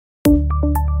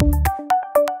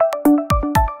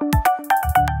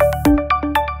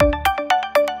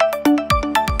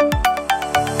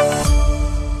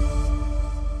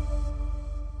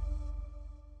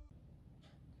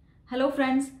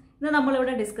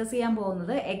നമ്മളിവിടെ ഡിസ്കസ് ചെയ്യാൻ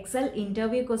പോകുന്നത് എക്സൽ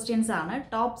ഇന്റർവ്യൂ ക്വസ്റ്റ്യൻസ് ആണ്.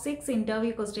 ടോപ്പ് 6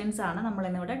 ഇന്റർവ്യൂ ക്വസ്റ്റ്യൻസ് ആണ് നമ്മൾ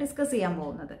ഇന്നിവിടെ ഡിസ്കസ് ചെയ്യാൻ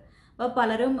പോകുന്നത്. അപ്പോൾ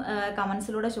പലരും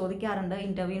കമൻസിലൂടെ ചോദിക്കാറുണ്ട്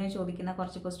ഇന്റർവ്യൂവിന് ചോദിക്കുന്ന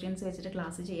കുറച്ച് ക്വസ്റ്റ്യൻസ് വെച്ചിട്ട്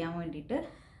ക്ലാസ് ചെയ്യാൻ വേണ്ടിയിട്ട്.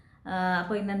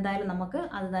 അപ്പോൾ ഇന്നെന്തായാലും നമുക്ക്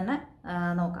അത് തന്നെ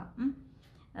നോക്കാം.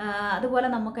 അതുപോലെ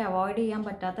നമുക്ക് അവോയ്ഡ് ചെയ്യാൻ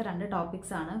പറ്റാത്ത 2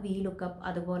 ടോപ്പിക്സ് ആണ് VLOOKUP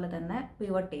അതുപോലെ തന്നെ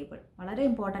പിവറ്റ് ടേബിൾ. വളരെ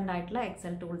ഇമ്പോർട്ടൻ്റ് ആയിട്ടുള്ള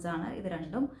എക്സൽ ടൂൾസ് ആണ് ഇത്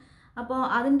രണ്ടും. അപ്പോൾ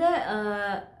അതിൻ്റെ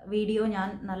വീഡിയോ ഞാൻ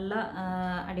നല്ല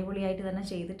അടിപൊളിയായിട്ട് തന്നെ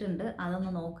ചെയ്തിട്ടുണ്ട്.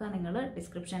 അതൊന്ന് നോക്കുക, നിങ്ങൾ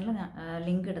ഡിസ്ക്രിപ്ഷനിൽ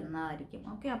ലിങ്ക് ഇടുന്നതായിരിക്കും.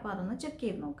 ഓക്കെ, അപ്പോൾ അതൊന്ന് ചെക്ക്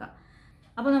ചെയ്ത് നോക്കാം.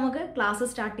 അപ്പോൾ നമുക്ക് ക്ലാസ്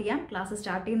സ്റ്റാർട്ട് ചെയ്യാം. ക്ലാസ്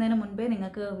സ്റ്റാർട്ട് ചെയ്യുന്നതിന് മുൻപേ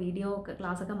നിങ്ങൾക്ക് വീഡിയോ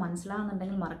ക്ലാസ്സൊക്കെ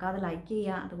മനസ്സിലാകുന്നുണ്ടെങ്കിൽ മറക്കാതെ ലൈക്ക്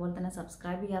ചെയ്യുക. അതുപോലെ തന്നെ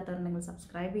സബ്സ്ക്രൈബ് ചെയ്യാത്തവരുണ്ടെങ്കിൽ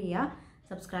സബ്സ്ക്രൈബ് ചെയ്യുക.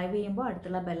 സബ്സ്ക്രൈബ് ചെയ്യുമ്പോൾ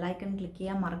അടുത്തുള്ള ബെല്ലൈക്കൺ ക്ലിക്ക്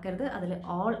ചെയ്യാൻ മറക്കരുത്. അതിൽ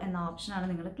ഓൾ എന്ന ഓപ്ഷനാണ്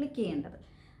നിങ്ങൾ ക്ലിക്ക് ചെയ്യേണ്ടത്.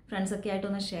 ഫ്രണ്ട്സൊക്കെ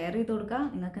ആയിട്ടൊന്ന് ഷെയർ ചെയ്ത് കൊടുക്കുക.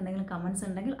 നിങ്ങൾക്ക് എന്തെങ്കിലും കമൻറ്റ്സ്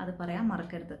ഉണ്ടെങ്കിൽ അത് പറയാൻ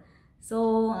മറക്കരുത്. സോ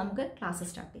നമുക്ക് ക്ലാസ്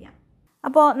സ്റ്റാർട്ട് ചെയ്യാം.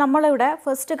 അപ്പോൾ നമ്മളിവിടെ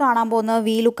ഫസ്റ്റ് കാണാൻ പോകുന്നത്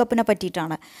VLOOKUPനെ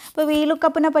പറ്റിയിട്ടാണ്. അപ്പോൾ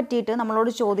VLOOKUPനെ പറ്റിയിട്ട്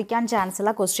നമ്മളോട് ചോദിക്കാൻ ചാൻസ്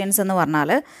ഉള്ള ക്വസ്റ്റ്യൻസ് എന്ന്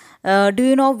പറഞ്ഞാൽ ഡു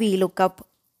യു നോ VLOOKUP,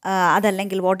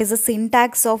 അതല്ലെങ്കിൽ what is the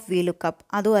syntax of VLOOKUP,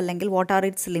 അതും അല്ലെങ്കിൽ വാട്ട് ആർ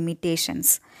ഇറ്റ്സ്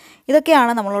ലിമിറ്റേഷൻസ്.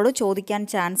 ഇതൊക്കെയാണ് നമ്മളോട് ചോദിക്കാൻ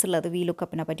ചാൻസ് ഉള്ളത്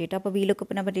VLOOKUPനെ പറ്റിയിട്ട്. അപ്പോൾ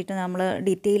VLOOKUPനെ പറ്റിയിട്ട് നമ്മൾ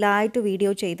ഡീറ്റെയിൽ ആയിട്ട്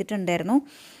വീഡിയോ ചെയ്തിട്ടുണ്ടായിരുന്നു.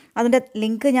 അതിൻ്റെ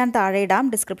ലിങ്ക് ഞാൻ താഴെ ഇടാം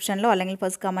ഡിസ്ക്രിപ്ഷനിലോ അല്ലെങ്കിൽ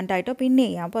ഫസ്റ്റ് കമൻ്റ് ആയിട്ടോ പിന്നെ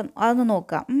ചെയ്യാം. അപ്പോൾ അതൊന്ന്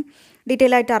നോക്കാം,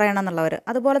 ഡീറ്റെയിൽ ആയിട്ട് അറിയണം എന്നുള്ളവർ.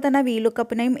 അതുപോലെ തന്നെ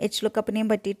VLOOKUPനെയും HLOOKUPനെയും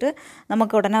പറ്റിയിട്ട്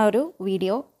നമുക്ക് ഉടനെ ഒരു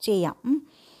വീഡിയോ ചെയ്യാം.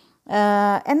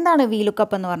 എന്താണ്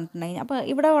VLOOKUP എന്ന് പറഞ്ഞിട്ടുണ്ടെങ്കിൽ, അപ്പോൾ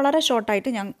ഇവിടെ വളരെ ഷോർട്ടായിട്ട്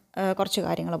ഞാൻ കുറച്ച്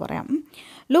കാര്യങ്ങൾ പറയാം.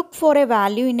 Look for A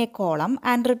value in A column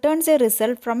and returns A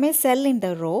result from A cell in the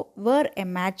raw where A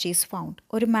match is found.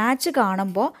 ഒരു മാച്ച്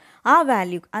കാണുമ്പോൾ ആ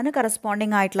വാല്യൂ, അതിന്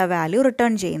കറസ്പോണ്ടിങ് ആയിട്ടുള്ള വാല്യൂ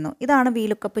റിട്ടേൺ ചെയ്യുന്നു. ഇതാണ്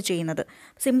VLOOKUP ചെയ്യുന്നത്.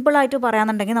 സിമ്പിളായിട്ട്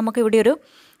പറയാമെന്നുണ്ടെങ്കിൽ നമുക്ക് ഇവിടെ ഒരു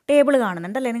ടേബിൾ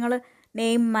കാണുന്നുണ്ടല്ലേ, നിങ്ങൾ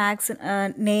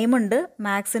നെയിം ഉണ്ട്,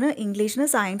 മാത്സിന്, ഇംഗ്ലീഷിന്,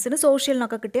 സയൻസിന്,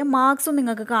 സോഷ്യലിനൊക്കെ കിട്ടിയ മാർക്സും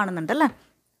നിങ്ങൾക്ക് കാണുന്നുണ്ടല്ലേ.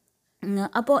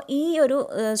 അപ്പോൾ ഈ ഒരു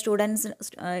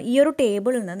ഈ ഒരു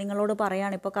ടേബിളിൽ നിന്ന് നിങ്ങളോട്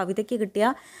പറയുകയാണ് ഇപ്പോൾ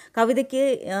കവിതയ്ക്ക്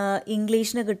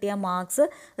ഇംഗ്ലീഷിന് കിട്ടിയ മാർക്സ്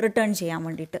റിട്ടേൺ ചെയ്യാൻ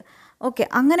വേണ്ടിയിട്ട്. ഓക്കെ,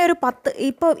 അങ്ങനെ ഒരു 10,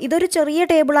 ഇപ്പോൾ ഇതൊരു ചെറിയ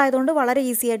ടേബിൾ ആയതുകൊണ്ട് വളരെ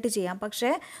ഈസി ആയിട്ട് ചെയ്യാം.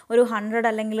 പക്ഷേ ഒരു 100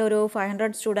 അല്ലെങ്കിൽ ഒരു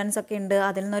 500 സ്റ്റുഡൻസ് ഒക്കെ ഉണ്ട്,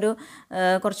 അതിൽ നിന്നൊരു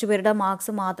കുറച്ച് പേരുടെ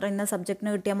മാർക്സ് മാത്രം, ഇന്ന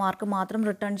സബ്ജക്റ്റിന് കിട്ടിയ മാർക്ക് മാത്രം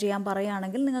റിട്ടേൺ ചെയ്യാൻ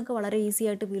പറയുകയാണെങ്കിൽ നിങ്ങൾക്ക് വളരെ ഈസി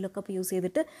ആയിട്ട് VLOOKUP യൂസ്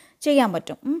ചെയ്തിട്ട് ചെയ്യാൻ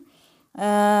പറ്റും.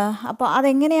 അപ്പോൾ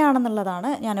അതെങ്ങനെയാണെന്നുള്ളതാണ്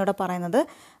ഞാനിവിടെ പറയുന്നത്.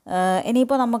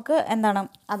 ഇനിയിപ്പോൾ നമുക്ക് എന്താണ്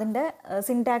അതിൻ്റെ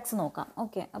സിൻടാക്സ് നോക്കാം.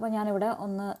 ഓക്കെ, അപ്പോൾ ഞാനിവിടെ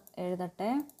ഒന്ന് എഴുതട്ടെ.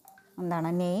 എന്താണ്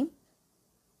നെയിം,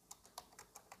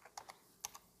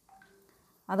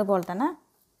 അതുപോലെ തന്നെ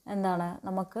എന്താണ്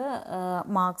നമുക്ക്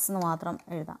മാർക്സ് എന്ന് മാത്രം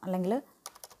എഴുതാം. അല്ലെങ്കിൽ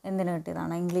എന്തിന്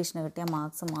കിട്ടിയതാണ്, ഇംഗ്ലീഷിന് കിട്ടിയ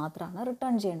മാർക്സ് മാത്രമാണ്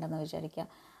റിട്ടേൺ ചെയ്യേണ്ടതെന്ന് വിചാരിക്കുക.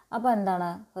 അപ്പോൾ എന്താണ്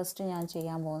ഫസ്റ്റ് ഞാൻ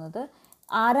ചെയ്യാൻ പോകുന്നത്,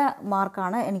 ആരെ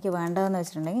മാർക്കാണ് എനിക്ക് വേണ്ടതെന്ന്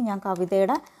വെച്ചിട്ടുണ്ടെങ്കിൽ ഞാൻ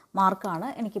കവിതയുടെ മാർക്കാണ്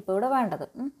എനിക്കിപ്പോൾ ഇവിടെ വേണ്ടത്.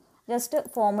 ജസ്റ്റ്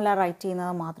ഫോർമുല റൈറ്റ്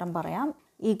ചെയ്യുന്നത് മാത്രം പറയാം.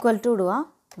 ഈക്വൽ ടു ഇടുക,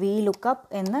 VLOOKUP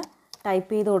എന്ന്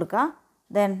ടൈപ്പ് ചെയ്ത് കൊടുക്കുക.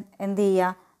 ദെൻ എന്ത് ചെയ്യുക,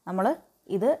 നമ്മൾ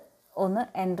ഇത് ഒന്ന്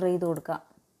എൻ്റർ ചെയ്ത് കൊടുക്കുക.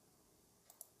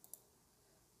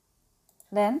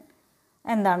 ദെൻ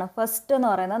എന്താണ് ഫസ്റ്റ് എന്ന്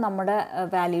പറയുന്നത് നമ്മുടെ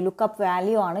വാല്യൂ, ലുക്കപ്പ്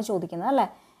വാല്യൂ ആണ് ചോദിക്കുന്നത് അല്ലേ.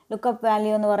 ലുക്കപ്പ്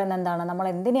വാല്യൂ എന്ന് പറയുന്നത് എന്താണ്, നമ്മൾ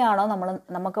എന്തിനാണോ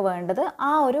നമുക്ക് വേണ്ടത് ആ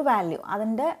ഒരു വാല്യൂ,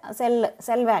 അതിൻ്റെ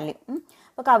സെൽ വാല്യൂ.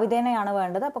 അപ്പോൾ കവിതേനെയാണ്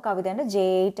വേണ്ടത്, അപ്പോൾ കവിതേൻ്റെ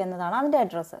J8 എന്നതാണ് അതിൻ്റെ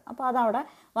അഡ്രസ്സ്. അപ്പോൾ അതവിടെ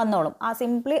വന്നോളും. ആ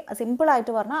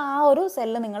സിമ്പിളായിട്ട് പറഞ്ഞാൽ ആ ഒരു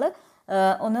സെല്ല് നിങ്ങൾ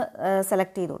ഒന്ന്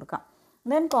സെലക്ട് ചെയ്ത് കൊടുക്കാം.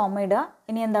 ദെൻ കോമ ഇടുക.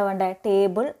 ഇനി എന്താ വേണ്ടത്,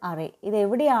 ടേബിൾ അറേ. ഇത്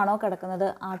എവിടെയാണോ കിടക്കുന്നത്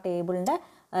ആ ടേബിളിൻ്റെ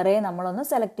അറേ നമ്മളൊന്ന്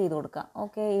സെലക്ട് ചെയ്ത് കൊടുക്കുക.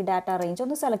 ഓക്കെ, ഈ ഡാറ്റ റേഞ്ച്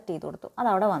ഒന്ന് സെലക്ട് ചെയ്ത് കൊടുത്തു,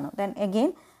 അതവിടെ വന്നു. ദെൻ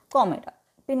എഗെയിൻ കോമ ഇടുക.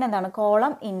 പിന്നെന്താണ്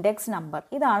കോളം ഇൻഡെക്സ് നമ്പർ.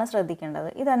 ഇതാണ് ശ്രദ്ധിക്കേണ്ടത്.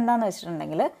 ഇതെന്താണെന്ന്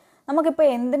വെച്ചിട്ടുണ്ടെങ്കിൽ നമുക്കിപ്പോൾ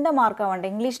എന്തിൻ്റെ മാർക്കാണ് വേണ്ടത്,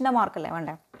 ഇംഗ്ലീഷിൻ്റെ മാർക്കല്ലേ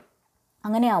വേണ്ടേ.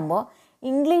 അങ്ങനെയാകുമ്പോൾ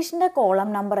ഇംഗ്ലീഷിൻ്റെ കോളം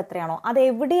നമ്പർ എത്രയാണോ അത്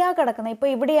എവിടെയാണ് കിടക്കുന്നത്, ഇപ്പോൾ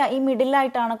ഈ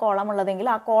മിഡിലായിട്ടാണ് കോളം ഉള്ളതെങ്കിൽ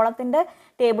ആ കോളത്തിൻ്റെ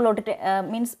ടേബിൾ തൊട്ടിട്ട്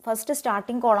മീൻസ് ഫസ്റ്റ്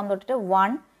സ്റ്റാർട്ടിങ് കോളം തൊട്ടിട്ട്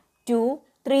 1 2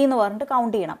 3 എന്ന് പറഞ്ഞിട്ട്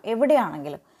കൗണ്ട് ചെയ്യണം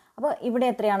എവിടെയാണെങ്കിലും. അപ്പോൾ ഇവിടെ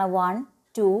എത്രയാണ് 1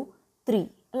 2 3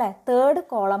 അല്ലേ, തേർഡ്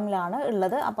കോളമിലാണ്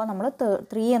ഉള്ളത്. അപ്പോൾ നമ്മൾ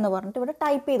 3 എന്ന് പറഞ്ഞിട്ട് ഇവിടെ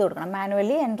ടൈപ്പ് ചെയ്ത് കൊടുക്കണം,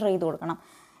 മാനുവലി എൻ്റർ ചെയ്ത് കൊടുക്കണം.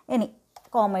 ഇനി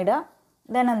കോമ ഇടുക.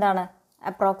 ദെൻ എന്താണ്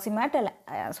അപ്രോക്സിമേറ്റ്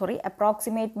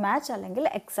മാച്ച് അല്ലെങ്കിൽ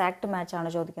എക്സാക്റ്റ് മാച്ച് ആണ്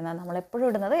ചോദിക്കുന്നത്. നമ്മളെപ്പോഴും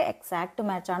ഇടുന്നത് എക്സാക്റ്റ്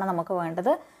മാച്ചാണ് നമുക്ക്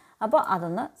വേണ്ടത്. അപ്പോൾ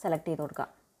അതൊന്ന് സെലക്ട് ചെയ്ത് കൊടുക്കുക.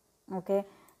 ഓക്കെ,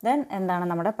 ദെൻ എന്താണ്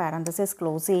നമ്മുടെ പാരന്തസിസ്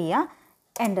ക്ലോസ് ചെയ്യുക,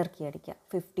 എൻ്റർ കീ അടിക്കുക.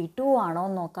 52 ആണോ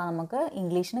എന്ന് നോക്കാം നമുക്ക്.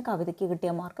 ഇംഗ്ലീഷിന് കവിതയ്ക്ക്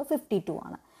കിട്ടിയ മാർക്ക് 52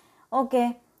 ആണ്. ഓക്കെ,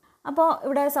 അപ്പോൾ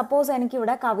ഇവിടെ സപ്പോസ്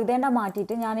എനിക്കിവിടെ കവിതേൻ്റെ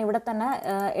മാറ്റിയിട്ട് ഞാൻ ഇവിടെ തന്നെ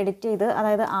എഡിറ്റ് ചെയ്ത്,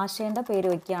 അതായത് ആശയൻ്റെ പേര്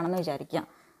വയ്ക്കുകയാണെന്ന് വിചാരിക്കുക.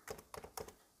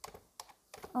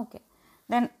 ഓക്കെ,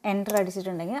 ദെൻ എൻ്റർ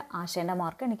അടിച്ചിട്ടുണ്ടെങ്കിൽ ആശയൻ്റെ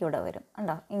മാർക്ക് എനിക്കിവിടെ വരും.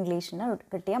 ഉണ്ടോ, ഇംഗ്ലീഷിന്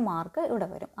കിട്ടിയ മാർക്ക് ഇവിടെ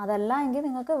വരും. അതല്ല എങ്കിൽ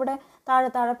നിങ്ങൾക്ക് ഇവിടെ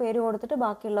താഴെ പേര് കൊടുത്തിട്ട്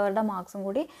ബാക്കിയുള്ളവരുടെ മാർക്സും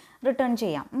കൂടി റിട്ടേൺ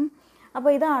ചെയ്യാം.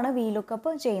 അപ്പോൾ ഇതാണ് VLOOKUP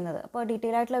ചെയ്യുന്നത്. അപ്പോൾ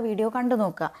ഡീറ്റെയിൽ ആയിട്ടുള്ള വീഡിയോ കണ്ടു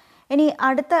നോക്കുക. ഇനി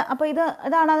അടുത്ത, അപ്പോൾ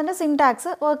ഇതാണ് അതിൻ്റെ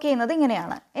സിൻടാക്സ് വർക്ക് ചെയ്യുന്നത്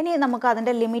ഇങ്ങനെയാണ്. ഇനി നമുക്ക്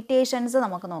അതിൻ്റെ ലിമിറ്റേഷൻസ്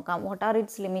നമുക്ക് നോക്കാം. വാട്ട് ആർ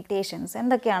ഇറ്റ്സ് ലിമിറ്റേഷൻസ്,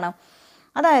 എന്തൊക്കെയാണ്?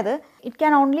 അതായത് it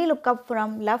can only lookup from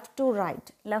left to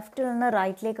right, ലെഫ്റ്റിൽ നിന്ന്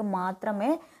റൈറ്റിലേക്ക്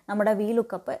മാത്രമേ നമ്മുടെ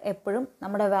VLOOKUP എപ്പോഴും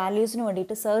നമ്മുടെ വാല്യൂസിന്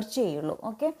വേണ്ടിയിട്ട് സെർച്ച് ചെയ്യുള്ളൂ.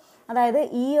 ഓക്കെ, അതായത്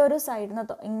ഈ ഒരു സൈഡിൽ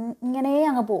നിന്ന് ഇങ്ങനെ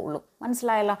അങ്ങ് പോവുള്ളൂ.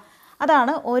 മനസ്സിലായല്ലോ?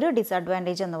 അതാണ് ഒരു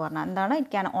ഡിസഡ്വാൻറ്റേജ് എന്ന് പറഞ്ഞാൽ. എന്താണ്?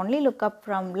 It can only lookup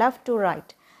from left to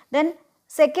right. Then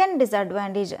second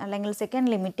disadvantage അല്ലെങ്കിൽ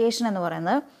സെക്കൻഡ് ലിമിറ്റേഷൻ എന്ന്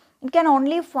പറയുന്നത് it can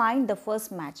only find the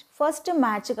first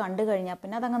match കണ്ടു കഴിഞ്ഞാൽ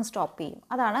പിന്നെ അതങ്ങനെ സ്റ്റോപ്പ് ചെയ്യും.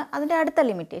 അതാണ് അതിൻ്റെ അടുത്ത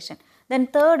limitation. Then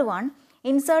third one,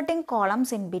 inserting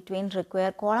columns in between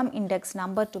require column index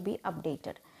number two be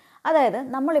updated. അതായത്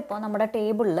നമ്മളിപ്പോൾ നമ്മുടെ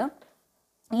ടേബിളിൽ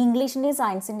ഇംഗ്ലീഷിൻ്റെയും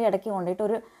സയൻസിൻ്റെ ഇടയ്ക്ക് കൊണ്ടിട്ട്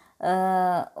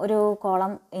ഒരു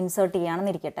കോളം ഇൻസേർട്ട്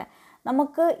ചെയ്യുകയാണെന്ന് ഇരിക്കട്ടെ.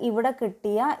 നമുക്ക് ഇവിടെ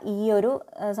കിട്ടിയ ഈ ഒരു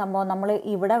സംഭവം നമ്മൾ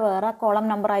ഇവിടെ വേറെ കോളം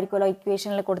നമ്പർ ആയിരിക്കുമല്ലോ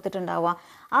ഇക്വേഷനിൽ കൊടുത്തിട്ടുണ്ടാവുക.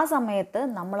 ആ സമയത്ത്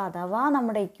നമ്മൾ അഥവാ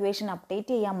നമ്മുടെ ഇക്വേഷൻ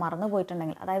അപ്ഡേറ്റ് ചെയ്യാൻ മറന്നു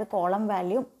പോയിട്ടുണ്ടെങ്കിൽ, അതായത് കോളം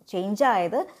വാല്യൂ ചേഞ്ച്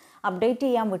ആയത് അപ്ഡേറ്റ്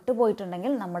ചെയ്യാൻ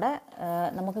വിട്ടുപോയിട്ടുണ്ടെങ്കിൽ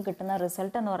നമുക്ക് കിട്ടുന്ന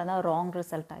റിസൾട്ട് എന്ന് പറയുന്നത് റോങ്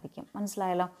റിസൾട്ട് ആയിരിക്കും.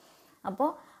 മനസ്സിലായല്ലോ? അപ്പോൾ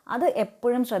അത്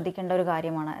എപ്പോഴും ശ്രദ്ധിക്കേണ്ട ഒരു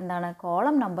കാര്യമാണ്. എന്താണ്?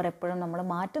 കോളം നമ്പർ എപ്പോഴും നമ്മൾ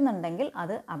മാറ്റുന്നുണ്ടെങ്കിൽ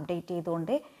അത് അപ്ഡേറ്റ്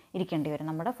ചെയ്തുകൊണ്ടേ ഇരിക്കേണ്ടി വരും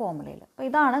നമ്മുടെ ഫോർമുലയിൽ. അപ്പോൾ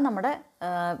ഇതാണ് നമ്മുടെ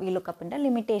VLOOKUPൻ്റെ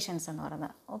ലിമിറ്റേഷൻസ് എന്ന്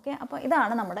പറയുന്നത്. ഓക്കെ, അപ്പോൾ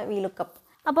ഇതാണ് നമ്മുടെ VLOOKUP.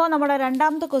 അപ്പോൾ നമ്മുടെ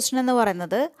രണ്ടാമത്തെ ക്വസ്റ്റ്യൻ എന്ന്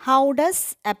പറയുന്നത് how does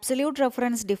absolute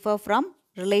reference differ from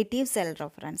relative cell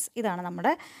reference. ഇതാണ്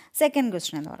നമ്മുടെ സെക്കൻഡ്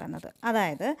ക്വസ്റ്റ്യൻ എന്ന് പറയുന്നത്.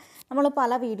 അതായത് നമ്മൾ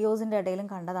പല വീഡിയോസിൻ്റെ ഇടയിലും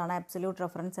കണ്ടതാണ് അബ്സല്യൂട്ട്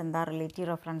റെഫറൻസ് എന്താ, റിലേറ്റീവ്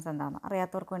റെഫറൻസ് എന്താണെന്ന്.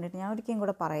 അറിയാത്തവർക്ക് വേണ്ടിയിട്ട് ഞാൻ ഒരിക്കലും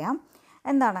കൂടെ പറയാം.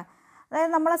 എന്താണ്?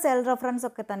 അതായത് നമ്മളെ സെൽ റെഫറൻസ്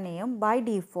ഒക്കെ തന്നെയും ബൈ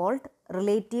ഡീഫോൾട്ട്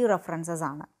റിലേറ്റീവ് റെഫറൻസസ്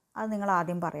ആണ്. അത് നിങ്ങൾ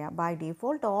ആദ്യം പറയാം. By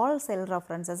default all cell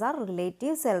references R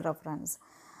relative cell reference.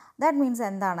 That means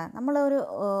എന്താണ്? നമ്മളൊരു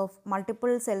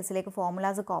മൾട്ടിപ്പിൾ സെൽസിലേക്ക്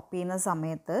ഫോർമുലാസ് കോപ്പി ചെയ്യുന്ന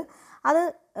സമയത്ത് അത്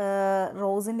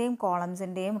റോസിൻ്റെയും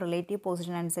കോളംസിൻ്റെയും റിലേറ്റീവ്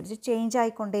പൊസിഷൻ അനുസരിച്ച് ചേഞ്ച്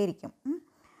ആയിക്കൊണ്ടേയിരിക്കും.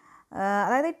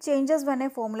 അതായത് it changes when A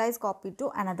formula is copy to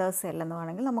another cell എന്ന്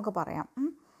വേണമെങ്കിൽ നമുക്ക് പറയാം.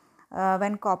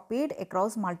 When copied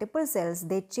across multiple cells,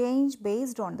 they change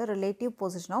based on the relative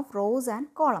position of rows and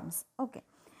columns. Okay.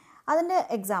 അതിൻ്റെ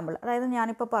എക്സാമ്പിൾ, അതായത്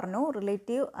ഞാനിപ്പോൾ പറഞ്ഞു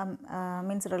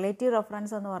റിലേറ്റീവ്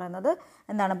റെഫറൻസ് എന്ന് പറയുന്നത്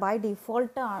എന്താണ്? ബൈ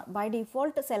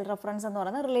ഡിഫോൾട്ട് സെൽ റെഫറൻസ് എന്ന്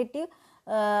പറയുന്നത് റിലേറ്റീവ്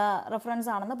റെഫറൻസ്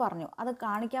ആണെന്ന് പറഞ്ഞു. അത്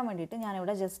കാണിക്കാൻ വേണ്ടിയിട്ട്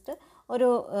ഞാനിവിടെ ജസ്റ്റ്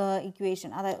ഒരു ഇക്വേഷൻ,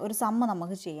 അതായത് ഒരു സമ്മ്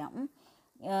നമുക്ക് ചെയ്യാം.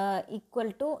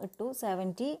 ഈക്വൽ ടു ഇട്ടു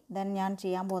 70. ദെൻ ഞാൻ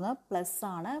ചെയ്യാൻ പോകുന്നത് പ്ലസ്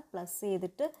ആണ്. പ്ലസ്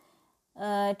ചെയ്തിട്ട്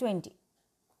 20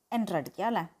 എൻ്റർ അടിക്കുക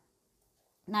അല്ലേ.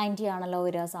 90 ആണല്ലോ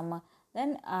വരിക സമ്മ്. ദെൻ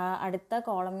അടുത്ത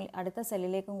കോളമിൽ അടുത്ത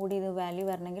സെല്ലിലേക്കും കൂടി ഇത് വാല്യൂ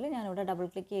വരണമെങ്കിൽ ഞാനിവിടെ ഡബിൾ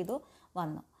ക്ലിക്ക് ചെയ്തു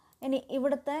വന്നു. ഇനി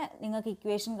ഇവിടുത്തെ നിങ്ങൾക്ക്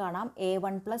ഇക്വേഷൻ കാണാം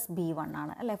A1 + B1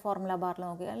 ആണ് അല്ലേ. ഫോർമുല ബാറിൽ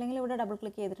നോക്കുക, അല്ലെങ്കിൽ ഇവിടെ ഡബിൾ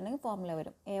ക്ലിക്ക് ചെയ്തിട്ടുണ്ടെങ്കിൽ ഫോർമുല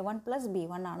വരും. A1 +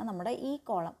 B1 ആണ് നമ്മുടെ ഈ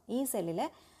കോളം, ഈ സെല്ലിലെ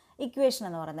ഇക്വേഷൻ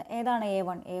എന്ന് പറയുന്നത്. ഏതാണ്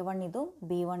A1 ഇതും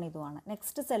B1 ഇതുമാണ്.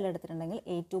 നെക്സ്റ്റ് സെൽ എടുത്തിട്ടുണ്ടെങ്കിൽ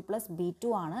A2 +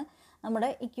 B2 ആണ്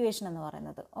നമ്മുടെ ഇക്വേഷൻ എന്ന്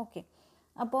പറയുന്നത്. ഓക്കെ,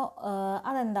 അപ്പോൾ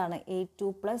അതെന്താണ്? A2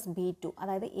 + B2,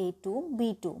 അതായത് A2ഉം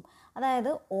B2ഉം. അതായത്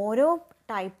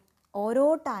ഓരോ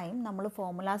ടൈം നമ്മൾ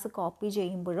ഫോർമുലാസ് കോപ്പി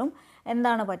ചെയ്യുമ്പോഴും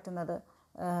എന്താണ് പറ്റുന്നത്?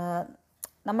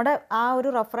 നമ്മുടെ ആ ഒരു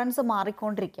റെഫറൻസ്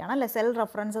മാറിക്കൊണ്ടിരിക്കുകയാണ് അല്ലേ. സെൽ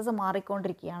റെഫറൻസസ്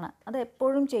മാറിക്കൊണ്ടിരിക്കുകയാണ്. അത്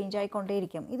എപ്പോഴും ചേഞ്ച്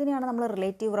ആയിക്കൊണ്ടേയിരിക്കും. ഇതിനെയാണ് നമ്മൾ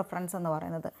റിലേറ്റീവ് റെഫറൻസ് എന്ന്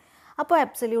പറയുന്നത്. അപ്പോൾ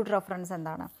അബ്സല്യൂട്ട് റെഫറൻസ്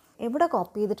എന്താണ്? എവിടെ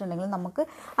കോപ്പി ചെയ്തിട്ടുണ്ടെങ്കിലും നമുക്ക്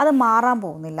അത് മാറാൻ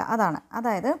പോകുന്നില്ല.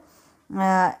 അതായത്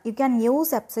you can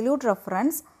use absolute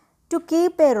reference to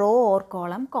keep A raw or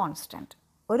column constant.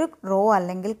 ഒരു റോ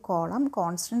അല്ലെങ്കിൽ കോളം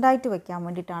കോൺസ്റ്റൻ്റ് ആയിട്ട് വെക്കാൻ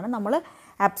വേണ്ടിയിട്ടാണ് നമ്മൾ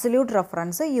അബ്സല്യൂട്ട്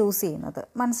റെഫറൻസ് യൂസ് ചെയ്യുന്നത്.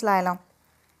 മനസ്സിലായല്ലോ?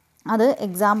 അത്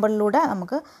എക്സാമ്പിളിലൂടെ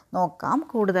നമുക്ക് നോക്കാം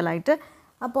കൂടുതലായിട്ട്.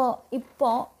 അപ്പോൾ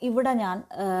ഇവിടെ ഞാൻ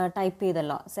ടൈപ്പ്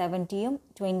ചെയ്തല്ലോ 70യും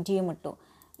 20യും ഇട്ടു.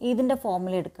 ഇതിൻ്റെ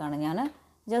ഫോർമുല എടുക്കുകയാണ് ഞാൻ.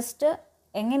 ജസ്റ്റ്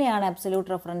എങ്ങനെയാണ് അബ്സല്യൂട്ട്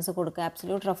റെഫറൻസ് കൊടുക്കുക?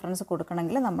 അബ്സല്യൂട്ട് റെഫറൻസ്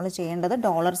കൊടുക്കണമെങ്കിൽ നമ്മൾ ചെയ്യേണ്ടത്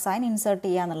 $സൈൻ ഇൻസേർട്ട്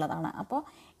ചെയ്യുക എന്നുള്ളതാണ്. അപ്പോൾ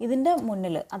ഇതിൻ്റെ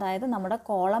മുന്നിൽ, അതായത് നമ്മുടെ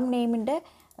കോളം നെയിമിൻ്റെ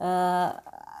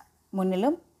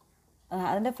മുന്നിലും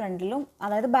അതിൻ്റെ ഫ്രണ്ടിലും,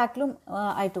 അതായത് ബാക്കിലും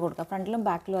ആയിട്ട് കൊടുക്കുക. ഫ്രണ്ടിലും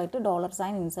ബാക്കിലും ആയിട്ട്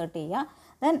 $സൈൻ ഇൻസേർട്ട് ചെയ്യുക.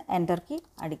 ദെൻ എൻ്റർ കീ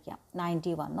അടിക്കുക.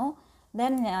 90 വന്നു.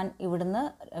 ദെൻ ഞാൻ ഇവിടുന്ന്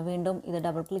വീണ്ടും ഇത്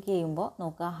ഡബിൾ ക്ലിക്ക് ചെയ്യുമ്പോൾ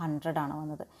നോക്കുക 100 ആണ്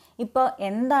വന്നത്. ഇപ്പോൾ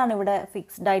എന്താണ് ഇവിടെ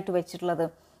ഫിക്സ്ഡ് ആയിട്ട് വെച്ചിട്ടുള്ളത്?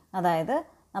 അതായത്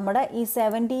നമ്മുടെ ഈ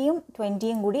 70യും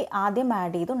 20യും കൂടി ആദ്യം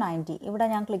ആഡ് ചെയ്തു 90. ഇവിടെ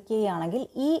ഞാൻ ക്ലിക്ക് ചെയ്യുകയാണെങ്കിൽ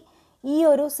ഈ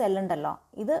ഒരു സെല്ലുണ്ടല്ലോ,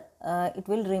 ഇത് it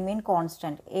will remain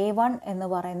constant. A1 എന്ന്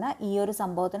പറയുന്ന ഈ ഒരു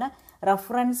സംഭവത്തിന്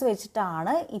റെഫറൻസ്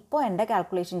വെച്ചിട്ടാണ് ഇപ്പോൾ എൻ്റെ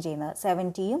കാൽക്കുലേഷൻ ചെയ്യുന്നത്.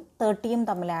 70യും 30യും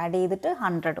തമ്മിൽ ആഡ് ചെയ്തിട്ട്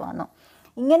 100 വന്നു.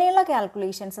 ഇങ്ങനെയുള്ള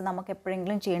കാൽക്കുലേഷൻസ് നമുക്ക്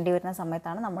എപ്പോഴെങ്കിലും ചെയ്യേണ്ടി വരുന്ന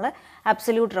സമയത്താണ് നമ്മൾ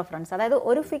അബ്സല്യൂട്ട് റെഫറൻസ്, അതായത്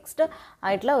ഒരു ഫിക്സ്ഡ്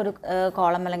ആയിട്ടുള്ള ഒരു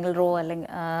കോളം അല്ലെങ്കിൽ റോ അല്ലെങ്കിൽ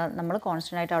നമ്മൾ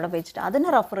കോൺസ്റ്റൻ്റ് ആയിട്ട് അവിടെ വെച്ചിട്ട് അതിനെ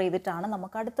റെഫർ ചെയ്തിട്ടാണ്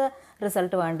നമുക്ക് അടുത്ത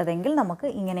റിസൾട്ട് വേണ്ടതെങ്കിൽ നമുക്ക്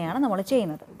ഇങ്ങനെയാണ് നമ്മൾ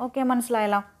ചെയ്യുന്നത്. ഓക്കെ,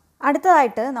 മനസ്സിലായല്ലോ?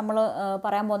 അടുത്തതായിട്ട് നമ്മൾ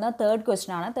പറയാൻ പോകുന്ന തേർഡ്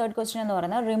ക്വസ്റ്റ്യൻ ആണ്. തേർഡ് ക്വസ്റ്റ്യൻ എന്ന്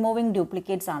പറയുന്നത് റിമൂവിങ്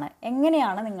ഡ്യൂപ്ലിക്കേറ്റ്സ് ആണ്.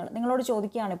 എങ്ങനെയാണ് നിങ്ങളോട്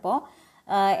ചോദിക്കുകയാണിപ്പോൾ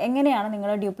എങ്ങനെയാണ് നിങ്ങൾ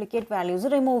ഡ്യൂപ്ലിക്കേറ്റ് വാല്യൂസ്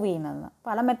റിമൂവ് ചെയ്യുന്നതെന്ന്.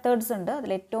 പല മെത്തേഡ്സ് ഉണ്ട്.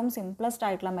 അതിൽ ഏറ്റവും സിംപ്ലസ്റ്റ്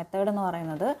ആയിട്ടുള്ള മെത്തേഡ് എന്ന്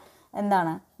പറയുന്നത്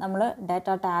എന്താണ്, നമ്മൾ ഡാറ്റ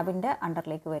ടാബിൻ്റെ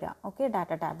അണ്ടറിലേക്ക് വരിക. ഓക്കെ,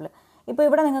 ഡാറ്റ ടാബിൽ ഇപ്പോൾ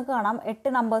ഇവിടെ നിങ്ങൾക്ക് കാണാം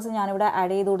 8 നമ്പേഴ്സ് ഞാനിവിടെ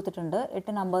ആഡ് ചെയ്ത് കൊടുത്തിട്ടുണ്ട്.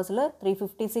 8 നമ്പേഴ്സിൽ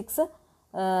 356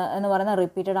 എന്ന് പറയുന്നത്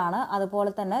റിപ്പീറ്റഡ് ആണ്.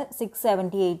 അതുപോലെ തന്നെ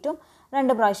 678ഉം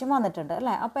 2 പ്രാവശ്യം വന്നിട്ടുണ്ട്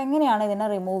അല്ലേ. അപ്പോൾ എങ്ങനെയാണ് ഇതിനെ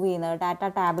റിമൂവ് ചെയ്യുന്നത്? ഡാറ്റ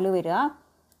ടാബിൽ വരിക,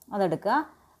 അതെടുക്കുക.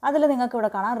 അതിൽ നിങ്ങൾക്ക് ഇവിടെ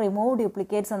കാണാം റിമൂവ്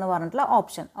ഡ്യൂപ്ലിക്കേറ്റ്സ് എന്ന് പറഞ്ഞിട്ടുള്ള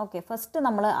ഓപ്ഷൻ. ഓക്കെ, ഫസ്റ്റ്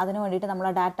നമ്മൾ അതിന് വേണ്ടിയിട്ട് നമ്മൾ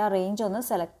ഡാറ്റ റേഞ്ച് ഒന്ന്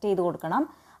സെലക്ട് ചെയ്ത് കൊടുക്കണം.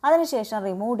 അതിനുശേഷം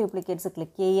റിമൂവ് ഡ്യൂപ്ലിക്കേറ്റ്സ്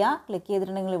ക്ലിക്ക് ചെയ്യുക. ക്ലിക്ക്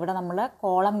ചെയ്തിട്ടുണ്ടെങ്കിൽ ഇവിടെ നമ്മൾ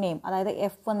കോളം നെയിം, അതായത്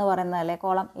എഫ് എന്ന് പറയുന്നതല്ലേ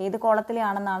കോളം, ഏത്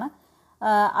കോളത്തിലാണെന്നാണ്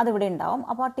അതിവിടെ ഉണ്ടാവും.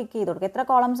 അപ്പോൾ ടിക്ക് ചെയ്ത് കൊടുക്കുക. എത്ര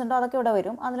കോളംസ് ഉണ്ടോ അതൊക്കെ ഇവിടെ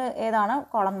വരും. അതിൽ ഏതാണ്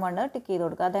കോളം വേണ്ടത് ടിക്ക് ചെയ്ത്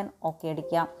കൊടുക്കുക. ദെൻ ഓക്കെ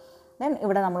അടിക്കുക. ദെൻ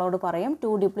ഇവിടെ നമ്മളോട് പറയും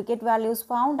 2 duplicate values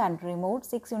found and removed,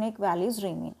 6 unique values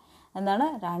remain. എന്താണ്,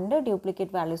 2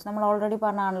 ഡ്യൂപ്ലിക്കേറ്റ് വാല്യൂസ് നമ്മൾ ഓൾറെഡി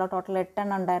പറഞ്ഞാണല്ലോ. ടോട്ടൽ 8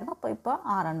 എണ്ണം ഉണ്ടായിരുന്നു, അപ്പോൾ ഇപ്പോൾ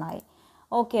 6 എണ്ണമായി.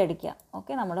 ഓക്കെ അടിക്കുക.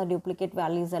 ഓക്കെ, നമ്മുടെ ഡ്യൂപ്ലിക്കേറ്റ്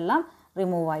വാല്യൂസ് എല്ലാം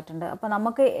റിമൂവ് ആയിട്ടുണ്ട്. അപ്പോൾ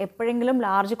നമുക്ക് എപ്പോഴെങ്കിലും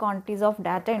ലാർജ് ക്വാണ്ടിറ്റീസ് ഓഫ്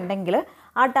ഡാറ്റ ഉണ്ടെങ്കിൽ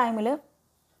ആ ടൈമിൽ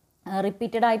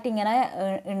റിപ്പീറ്റഡ് ആയിട്ട് ഇങ്ങനെ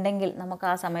ഉണ്ടെങ്കിൽ നമുക്ക്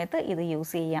ആ സമയത്ത് ഇത്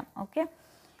യൂസ് ചെയ്യാം. ഓക്കെ,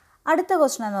 അടുത്ത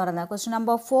ക്വസ്റ്റ്യൻ എന്ന് പറയുന്നത് ക്വസ്റ്റ്യൻ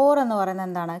നമ്പർ 4 എന്ന് പറയുന്നത്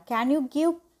എന്താണ്, can you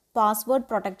give password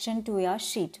protection to your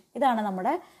sheet. ഇതാണ്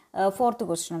നമ്മുടെ 4th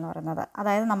ക്വസ്റ്റ്യൻ എന്ന് പറയുന്നത്.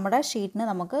 അതായത് നമ്മുടെ ഷീറ്റിന്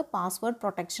നമുക്ക് പാസ്വേഡ്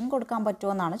പ്രൊട്ടക്ഷൻ കൊടുക്കാൻ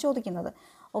പറ്റുമോ എന്നാണ് ചോദിക്കുന്നത്.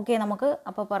 ഓക്കെ, നമുക്ക്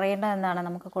അപ്പോൾ പറയേണ്ടത് എന്താണ്,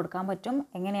 നമുക്ക് കൊടുക്കാൻ പറ്റും.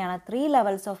 എങ്ങനെയാണ്, 3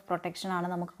 ലെവൽസ് ഓഫ് പ്രൊട്ടക്ഷൻ ആണ്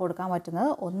നമുക്ക് കൊടുക്കാൻ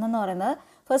പറ്റുന്നത്. ഒന്നെന്ന് പറയുന്നത്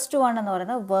ഫസ്റ്റ് വൺ എന്ന്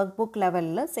പറയുന്നത് വർക്ക് ബുക്ക്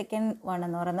ലെവലിൽ, സെക്കൻഡ് വൺ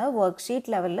എന്ന് പറയുന്നത് വർക്ക്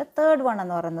ഷീറ്റ് ലെവലിൽ, തേർഡ് വൺ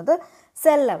എന്ന് പറയുന്നത്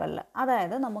സെൽ ലെവലിൽ.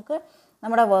 അതായത് നമുക്ക്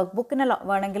നമ്മുടെ വർക്ക് ബുക്കിനെ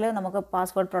വേണമെങ്കിൽ നമുക്ക്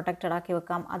പാസ്വേഡ് പ്രൊട്ടക്റ്റഡ് ആക്കി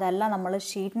വെക്കാം. അതല്ല നമ്മൾ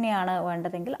ഷീറ്റിനെയാണ്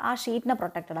വേണ്ടതെങ്കിൽ ആ ഷീറ്റിനെ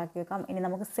പ്രൊട്ടക്റ്റഡ് ആക്കി വെക്കാം. ഇനി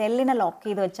നമുക്ക് സെല്ലിനെ ലോക്ക്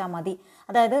ചെയ്ത് വെച്ചാൽ മതി.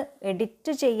 അതായത്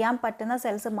എഡിറ്റ് ചെയ്യാൻ പറ്റുന്ന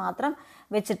സെൽസ് മാത്രം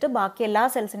വെച്ചിട്ട് ബാക്കി എല്ലാ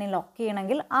സെൽസിനെയും ലോക്ക്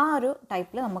ചെയ്യണമെങ്കിൽ ആ ഒരു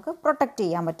ടൈപ്പിൽ നമുക്ക് പ്രൊട്ടക്റ്റ്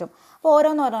ചെയ്യാൻ പറ്റും. അപ്പോൾ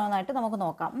ഓരോന്നോരോന്നായിട്ട് നമുക്ക്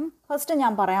നോക്കാം. ഫസ്റ്റ്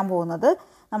ഞാൻ പറയാൻ പോകുന്നത്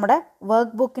നമ്മുടെ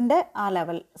വർക്ക് ബുക്കിൻ്റെ ആ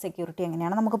ലെവൽ സെക്യൂരിറ്റി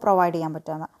എങ്ങനെയാണ് നമുക്ക് പ്രൊവൈഡ് ചെയ്യാൻ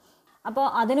പറ്റുന്നത്. അപ്പോൾ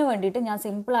അതിന് വേണ്ടിയിട്ട് ഞാൻ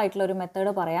സിമ്പിളായിട്ടുള്ളൊരു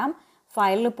മെത്തേഡ് പറയാം.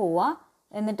 ഫയലിൽ പോവുക,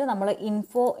 എന്നിട്ട് നമ്മൾ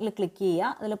ഇൻഫോയിൽ ക്ലിക്ക് ചെയ്യുക.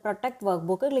 അതിൽ പ്രൊട്ടക്റ്റ് വർക്ക്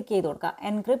ബുക്ക് ക്ലിക്ക് ചെയ്ത് കൊടുക്കുക.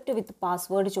 എൻക്രിപ്റ്റ് വിത്ത്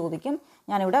പാസ്വേഡ് ചോദിക്കും.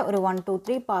 ഞാനിവിടെ ഒരു 1 2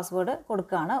 3 പാസ്വേഡ്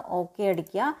കൊടുക്കുകയാണ്. ഓക്കെ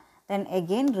അടിക്കുക. ദെൻ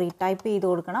എഗെയിൻ റീടൈപ്പ് ചെയ്ത്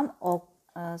കൊടുക്കണം.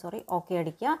 ഓക്കെ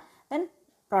അടിക്കുക. ദെൻ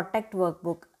പ്രൊട്ടക്റ്റ് വർക്ക്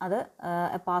ബുക്ക്, അത്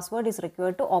password is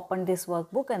required to open this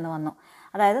work book എന്ന് വന്നു.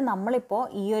 അതായത് നമ്മളിപ്പോൾ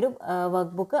ഈ ഒരു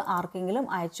വർക്ക് ബുക്ക് ആർക്കെങ്കിലും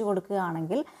അയച്ചു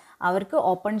കൊടുക്കുകയാണെങ്കിൽ അവർക്ക്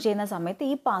ഓപ്പൺ ചെയ്യുന്ന സമയത്ത്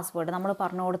ഈ പാസ്വേഡ് നമ്മൾ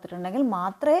പറഞ്ഞു കൊടുത്തിട്ടുണ്ടെങ്കിൽ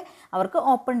മാത്രമേ അവർക്ക്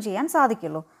ഓപ്പൺ ചെയ്യാൻ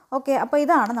സാധിക്കുള്ളൂ. ഓക്കെ, അപ്പോൾ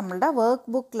ഇതാണ് നമ്മളുടെ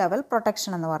വർക്ക് ബുക്ക് ലെവൽ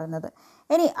പ്രൊട്ടക്ഷൻ എന്ന് പറയുന്നത്.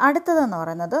 ഇനി അടുത്തതെന്ന്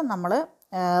പറയുന്നത് നമ്മൾ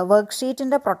വർക്ക്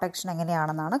ഷീറ്റിൻ്റെ പ്രൊട്ടക്ഷൻ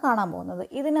എങ്ങനെയാണെന്നാണ് കാണാൻ പോകുന്നത്.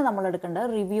 ഇതിന് നമ്മൾ എടുക്കേണ്ടത്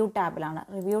റിവ്യൂ ടാബിലാണ്.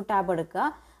 റിവ്യൂ ടാബ് എടുക്കുക,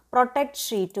 പ്രൊട്ടക്റ്റ്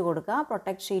ഷീറ്റ് കൊടുക്കുക.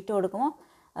 പ്രൊട്ടക്റ്റ് ഷീറ്റ് കൊടുക്കുമ്പോൾ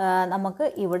നമുക്ക്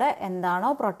ഇവിടെ എന്താണോ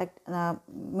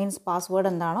മീൻസ് പാസ്വേഡ്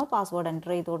എന്താണോ പാസ്വേഡ്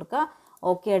എൻ്റർ ചെയ്ത് കൊടുക്കുക.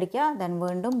 ഓക്കെ അടിക്കുക. ദെൻ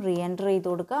വീണ്ടും റീ എൻ്റർ ചെയ്ത്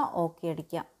കൊടുക്കുക. ഓക്കെ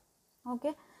അടിക്കുക. ഓക്കെ,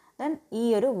 ദെൻ ഈ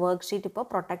ഒരു വർക്ക് ഷീറ്റ് ഇപ്പോൾ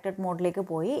പ്രൊട്ടക്റ്റഡ് മോഡിലേക്ക്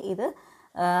പോയി. ഇത്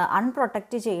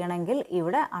അൺപ്രൊട്ടക്റ്റ് ചെയ്യണമെങ്കിൽ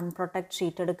ഇവിടെ അൺപ്രൊട്ടക്റ്റ്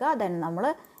ഷീറ്റ് എടുക്കുക. ദെൻ നമ്മൾ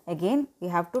again we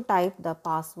have to type the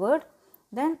password.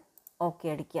 Then okay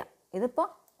അടിക്കുക. ഇതിപ്പോൾ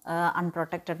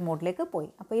അൺപ്രൊട്ടക്റ്റഡ് മോഡിലേക്ക് പോയി.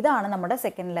 അപ്പോൾ ഇതാണ് നമ്മുടെ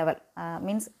second level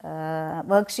means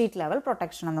work sheet level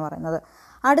protection എന്ന് പറയുന്നത്.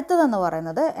 അടുത്തതെന്ന്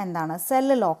പറയുന്നത് എന്താണ്,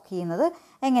 സെല്ല് ലോക്ക് ചെയ്യുന്നത്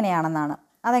എങ്ങനെയാണെന്നാണ്.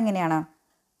 അതെങ്ങനെയാണ്,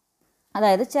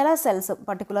 അതായത് ചില സെൽസ്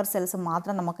പർട്ടിക്കുലർ സെൽസ്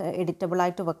മാത്രം നമുക്ക്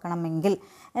എഡിറ്റബിളായിട്ട് വെക്കണമെങ്കിൽ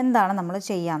എന്താണ് നമ്മൾ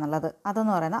ചെയ്യുക എന്നുള്ളത്.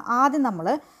 അതെന്ന് പറയുന്നത് ആദ്യം നമ്മൾ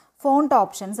ഫോണ്ട്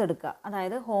ഓപ്ഷൻസ് എടുക്കുക.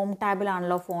 അതായത് ഹോം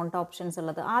ടാബിലാണല്ലോ ഫോണ്ട് ഓപ്ഷൻസ്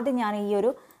ഉള്ളത്. ആദ്യം ഞാൻ ഈ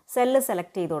ഒരു സെല്ല്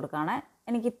സെലക്ട് ചെയ്ത് കൊടുക്കുകയാണ്.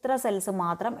 എനിക്ക് ഇത്ര സെൽസ്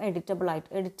മാത്രം എഡിറ്റബിളായിട്ട്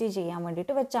എഡിറ്റ് ചെയ്യാൻ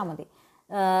വേണ്ടിയിട്ട് വെച്ചാൽ മതി.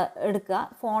 എടുക്കുക.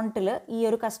 ഫോണ്ടിൽ ഈ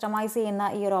ഒരു കസ്റ്റമൈസ് ചെയ്യുന്ന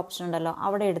ഈ ഒരു ഓപ്ഷൻ ഉണ്ടല്ലോ,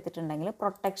 അവിടെ എടുത്തിട്ടുണ്ടെങ്കിൽ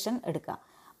പ്രൊട്ടക്ഷൻ എടുക്കുക.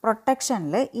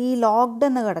 പ്രൊട്ടക്ഷനിൽ ഈ ലോക്ക്ഡ്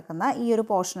എന്ന് കിടക്കുന്ന ഈ ഒരു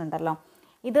പോർഷൻ ഉണ്ടല്ലോ,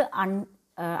 ഇത്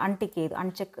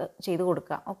അൺചെക്ക് ചെയ്ത്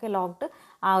കൊടുക്കുക. ഓക്കെ, ലോക്ക്ഡ്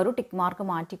ആ ഒരു ടിക്ക് മാർക്ക്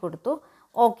മാറ്റി കൊടുത്തു.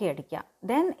 ഓക്കെ അടിക്കുക.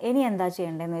 ദെൻ ഇനി എന്താ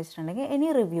ചെയ്യേണ്ടതെന്ന് വെച്ചിട്ടുണ്ടെങ്കിൽ ഇനി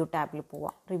റിവ്യൂ ടാബിൽ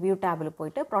പോവാം. റിവ്യൂ ടാബിൽ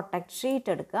പോയിട്ട് പ്രൊട്ടക്റ്റ്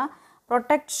ഷീറ്റ് എടുക്കുക.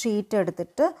 പ്രൊട്ടക്റ്റ് ഷീറ്റ്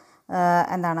എടുത്തിട്ട്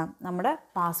എന്താണ് നമ്മുടെ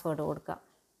പാസ്വേഡ് കൊടുക്കുക.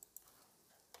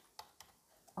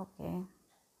 ഓക്കെ,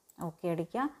 ഓക്കെ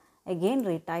അടിക്കുക. Again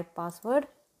retype password.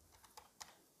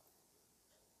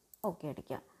 ഓക്കെ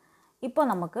അടിക്കുക. ഇപ്പോൾ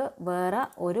നമുക്ക് വേറെ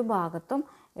ഒരു ഭാഗത്തും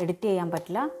എഡിറ്റ് ചെയ്യാൻ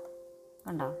പറ്റില്ല.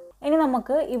 കണ്ടോ? ഇനി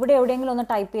നമുക്ക് ഇവിടെ എവിടെയെങ്കിലും ഒന്ന്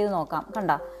ടൈപ്പ് ചെയ്ത് നോക്കാം.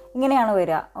 കണ്ടോ? ഇങ്ങനെയാണ്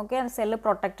വരിക. ഓക്കെ, സെല്ല്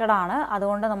പ്രൊട്ടക്റ്റഡ് ആണ്,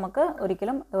 അതുകൊണ്ട് നമുക്ക്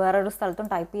ഒരിക്കലും വേറൊരു സ്ഥലത്തും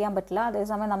ടൈപ്പ് ചെയ്യാൻ പറ്റില്ല.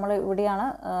 അതേസമയം നമ്മൾ ഇവിടെയാണ്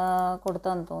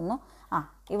കൊടുത്തതെന്ന് തോന്നുന്നു.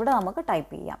 ഇവിടെ നമുക്ക്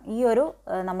ടൈപ്പ് ചെയ്യാം. ഈ ഒരു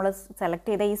നമ്മൾ സെലക്ട്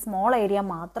ചെയ്ത ഈ സ്മോൾ ഏരിയ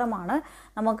മാത്രമാണ്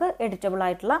നമുക്ക് എഡിറ്റബിൾ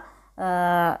ആയിട്ടുള്ള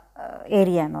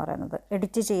ഏരിയ എന്ന് പറയുന്നത്,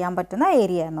 എഡിറ്റ് ചെയ്യാൻ പറ്റുന്ന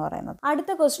ഏരിയ എന്ന് പറയുന്നത്.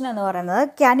 അടുത്ത ക്വസ്റ്റ്യൻ എന്ന് പറയുന്നത്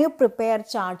ക്യാൻ യു പ്രിപ്പയർ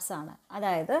ചാർട്ട്സ് ആണ്.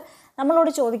 അതായത്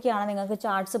നമ്മളോട് ചോദിക്കുകയാണ് നിങ്ങൾക്ക്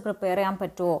ചാർട്ട്സ് പ്രിപ്പയർ ചെയ്യാൻ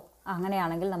പറ്റുമോ?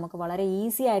 അങ്ങനെയാണെങ്കിൽ നമുക്ക് വളരെ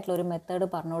ഈസി ആയിട്ടുള്ള ഒരു മെത്തേഡ്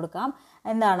പറഞ്ഞു കൊടുക്കാം.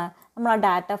 എന്താണ്, നമ്മൾ ആ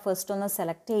ഡാറ്റ ഫസ്റ്റ് ഒന്ന്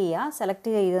സെലക്ട് ചെയ്യുക. സെലക്ട്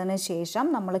ചെയ്തതിന് ശേഷം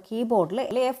നമ്മൾ കീബോർഡിൽ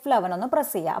F11 ഒന്ന്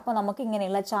പ്രസ് ചെയ്യുക. അപ്പോൾ നമുക്ക്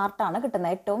ഇങ്ങനെയുള്ള ചാർട്ടാണ്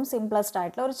കിട്ടുന്നത്. ഏറ്റവും സിംപ്ലസ്റ്റ്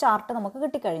ആയിട്ടുള്ള ഒരു ചാർട്ട് നമുക്ക്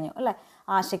കിട്ടിക്കഴിഞ്ഞു അല്ലേ.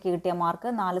 ആശയ്ക്ക് കിട്ടിയ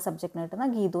മാർക്ക്, 4 സബ്ജക്റ്റിന് കിട്ടുന്ന,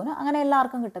 ഗീതുവിന്, അങ്ങനെ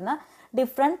എല്ലാവർക്കും കിട്ടുന്ന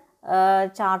ഡിഫറെൻറ്റ്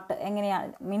ചാർട്ട്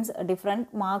എങ്ങനെയാണ്, മീൻസ് ഡിഫറെൻറ്റ്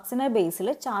മാർക്സിൻ്റെ ബേസിൽ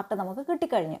ചാർട്ട് നമുക്ക്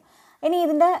കിട്ടിക്കഴിഞ്ഞു. ഇനി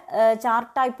ഇതിൻ്റെ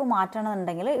ചാർട്ട് ടൈപ്പ്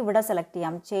മാറ്റണമെന്നുണ്ടെങ്കിൽ ഇവിടെ സെലക്ട്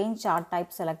ചെയ്യാം. ചേഞ്ച് ചാർട്ട്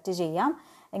ടൈപ്പ് സെലക്ട് ചെയ്യാം.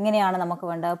 എങ്ങനെയാണ് നമുക്ക്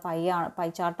വേണ്ടത്, പൈ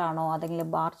ചാർട്ടാണോ അല്ലെങ്കിൽ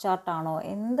ബാർ ചാർട്ടാണോ,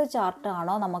 എന്ത്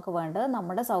ചാർട്ടാണോ നമുക്ക് വേണ്ടത്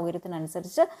നമ്മുടെ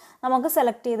സൗകര്യത്തിനനുസരിച്ച് നമുക്ക്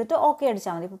സെലക്ട് ചെയ്തിട്ട് ഓക്കെ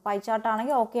അടിച്ചാൽ മതി. ഇപ്പോൾ പൈ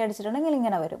ചാർട്ടാണെങ്കിൽ ഓക്കെ അടിച്ചിട്ടുണ്ടെങ്കിൽ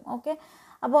ഇങ്ങനെ വരും. ഓക്കെ,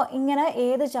 അപ്പോൾ ഇങ്ങനെ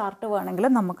ഏത് ചാർട്ട്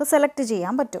വേണമെങ്കിലും നമുക്ക് സെലക്ട്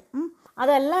ചെയ്യാൻ പറ്റും.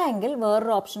 അതല്ല എങ്കിൽ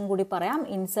വേറൊരു ഓപ്ഷൻ കൂടി പറയാം.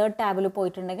 ഇൻസേർട്ട് ടാബിൽ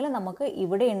പോയിട്ടുണ്ടെങ്കിൽ നമുക്ക്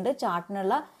ഇവിടെയുണ്ട്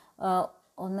ചാർട്ടിനുള്ള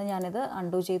ഒന്ന് ഞാനിത്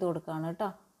അൺഡു ചെയ്ത് കൊടുക്കുകയാണ് കേട്ടോ.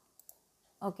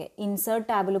 ഓക്കെ, ഇൻസേർട്ട്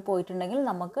ടാബിൽ പോയിട്ടുണ്ടെങ്കിൽ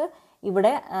നമുക്ക്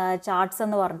ഇവിടെ ചാർട്ട്സ്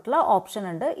എന്ന് പറഞ്ഞിട്ടുള്ള ഓപ്ഷൻ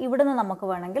ഉണ്ട്. ഇവിടുന്ന് നമുക്ക്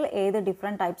വേണമെങ്കിൽ ഏത്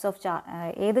ഡിഫറെൻറ്റ് ടൈപ്സ് ഓഫ്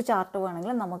ഏത് ചാർട്ട്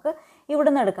വേണമെങ്കിലും നമുക്ക്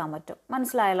ഇവിടുന്ന് എടുക്കാൻ പറ്റും.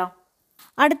 മനസ്സിലായല്ലോ.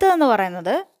 അടുത്തതെന്ന്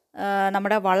പറയുന്നത്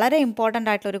നമ്മുടെ വളരെ ഇമ്പോർട്ടൻ്റ്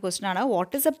ആയിട്ടുള്ളൊരു ക്വസ്റ്റ്യൻ ആണ്.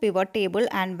 What is A pivot table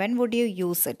and when would you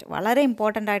use it? വളരെ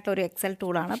ഇമ്പോർട്ടൻ്റ് ആയിട്ടുള്ളൊരു എക്സൽ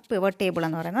ടൂളാണ് പിവറ്റ് ടേബിൾ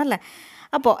എന്ന് പറയുന്നത് അല്ലേ.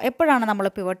 അപ്പോൾ എപ്പോഴാണ് നമ്മൾ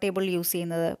പിവറ്റ് ടേബിൾ യൂസ്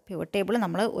ചെയ്യുന്നത്? പിവറ്റ് ടേബിൾ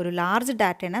നമ്മൾ ഒരു ലാർജ്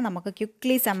ഡാറ്റേനെ നമുക്ക്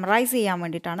ക്വിക്ക്ലി സമ്മറൈസ് ചെയ്യാൻ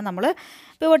വേണ്ടിയിട്ടാണ് നമ്മൾ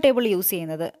പിവറ്റ് ടേബിൾ യൂസ്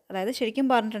ചെയ്യുന്നത്. അതായത് ശരിക്കും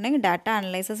പറഞ്ഞിട്ടുണ്ടെങ്കിൽ ഡാറ്റ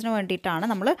അനലൈസിസിന് വേണ്ടിയിട്ടാണ്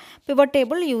നമ്മൾ പിവറ്റ്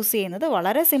ടേബിൾ യൂസ് ചെയ്യുന്നത്.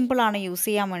 വളരെ സിമ്പിളാണ് യൂസ്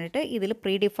ചെയ്യാൻ വേണ്ടിയിട്ട്. ഇതിൽ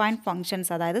പ്രീ ഡിഫൈൻഡ്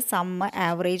ഫങ്ഷൻസ്, അതായത് സമ്മ്,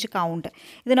 ആവറേജ്, കൗണ്ട്,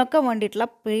 ഇതിനൊക്കെ വേണ്ടിയിട്ടുള്ള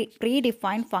പ്രീ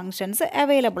ഡിഫൈൻഡ് ഫങ്ഷൻസ്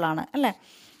അവൈലബിൾ ആണ് അല്ലേ.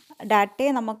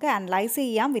 ഡാറ്റയെ നമുക്ക് അനലൈസ്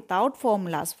ചെയ്യാം വിത്തൗട്ട്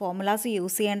ഫോർമുലാസ്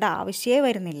യൂസ് ചെയ്യേണ്ട ആവശ്യമേ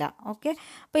വരുന്നില്ല. ഓക്കെ,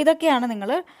 അപ്പോൾ ഇതൊക്കെയാണ്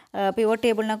നിങ്ങൾ പിവറ്റ്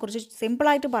ടേബിളിനെ കുറിച്ച്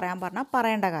സിമ്പിളായിട്ട്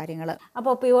പറയേണ്ട കാര്യങ്ങൾ.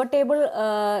 അപ്പോൾ പിവറ്റ് ടേബിൾ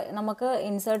നമുക്ക്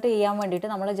ഇൻസേർട്ട് ചെയ്യാൻ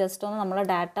വേണ്ടിയിട്ട് നമ്മൾ ജസ്റ്റ് ഒന്ന് നമ്മളെ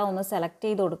ഡാറ്റ ഒന്ന് സെലക്ട്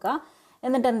ചെയ്ത് കൊടുക്കുക.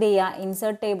 എന്നിട്ട് എന്ത് ചെയ്യുക,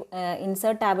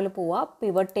 ഇൻസേർട്ട് ടാബിൽ പോവുക,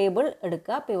 പിവറ്റ് ടേബിൾ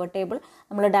എടുക്കുക. പിവറ്റ് ടേബിൾ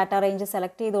നമ്മൾ ഡാറ്റ റേഞ്ച്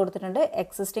സെലക്ട് ചെയ്ത് കൊടുത്തിട്ടുണ്ട്.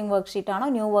 എക്സിസ്റ്റിംഗ് വർക്ക്ഷീറ്റ് ആണോ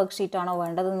ന്യൂ വർക്ക്ഷീറ്റ് ആണോ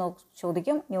വേണ്ടതെന്ന്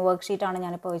ചോദിക്കും. ന്യൂ വർക്ക്ഷീറ്റ് ആണ്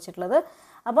ഞാനിപ്പോൾ വെച്ചിട്ടുള്ളത്.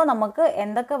 അപ്പോൾ നമുക്ക്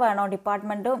എന്തൊക്കെ വേണോ,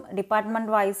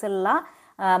 ഡിപ്പാർട്ട്മെൻറ്റ് വൈസുള്ള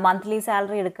മന്ത്ലി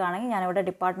സാലറി എടുക്കുകയാണെങ്കിൽ ഞാനിവിടെ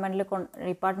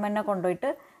ഡിപ്പാർട്ട്മെൻറ്റിനെ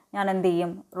കൊണ്ടുപോയിട്ട് ഞാൻ എന്ത്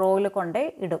ചെയ്യും, റോയിൽ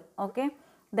കൊണ്ടുപോയി ഇടും. ഓക്കെ,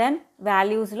 ദെൻ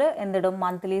വാല്യൂസിൽ എന്തിടും,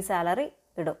 മന്ത്ലി സാലറി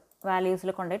ഇടും. വാല്യൂസിൽ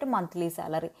കൊണ്ടുപോയിട്ട് മന്ത്ലി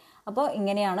സാലറി. അപ്പോൾ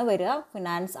ഇങ്ങനെയാണ് വരിക.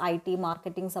 ഫിനാൻസ്, IT,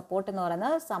 മാർക്കറ്റിംഗ്, സപ്പോർട്ട് എന്ന്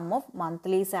പറയുന്നത് സം ഓഫ്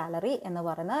മന്ത്ലി സാലറി എന്ന്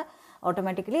പറയുന്നത്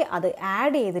ഓട്ടോമാറ്റിക്കലി അത്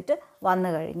ആഡ് ചെയ്തിട്ട് വന്നു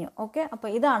കഴിഞ്ഞു. ഓക്കെ, അപ്പോൾ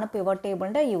ഇതാണ് പിവറ്റ്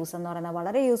ടേബിളിൻ്റെ യൂസ് എന്ന് പറയുന്നത്.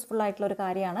 വളരെ യൂസ്ഫുൾ ആയിട്ടുള്ള ഒരു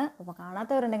കാര്യമാണ്. അപ്പോൾ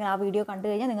കാണാത്തവരുണ്ടെങ്കിൽ ആ വീഡിയോ കണ്ടു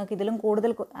കഴിഞ്ഞാൽ നിങ്ങൾക്ക് ഇതിലും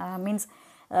കൂടുതൽ മീൻസ്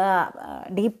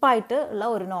ഡീപ്പായിട്ട് ഉള്ള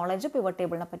ഒരു നോളജ് പിവറ്റ്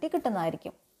ടേബിളിനെ പറ്റി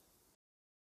കിട്ടുന്നതായിരിക്കും.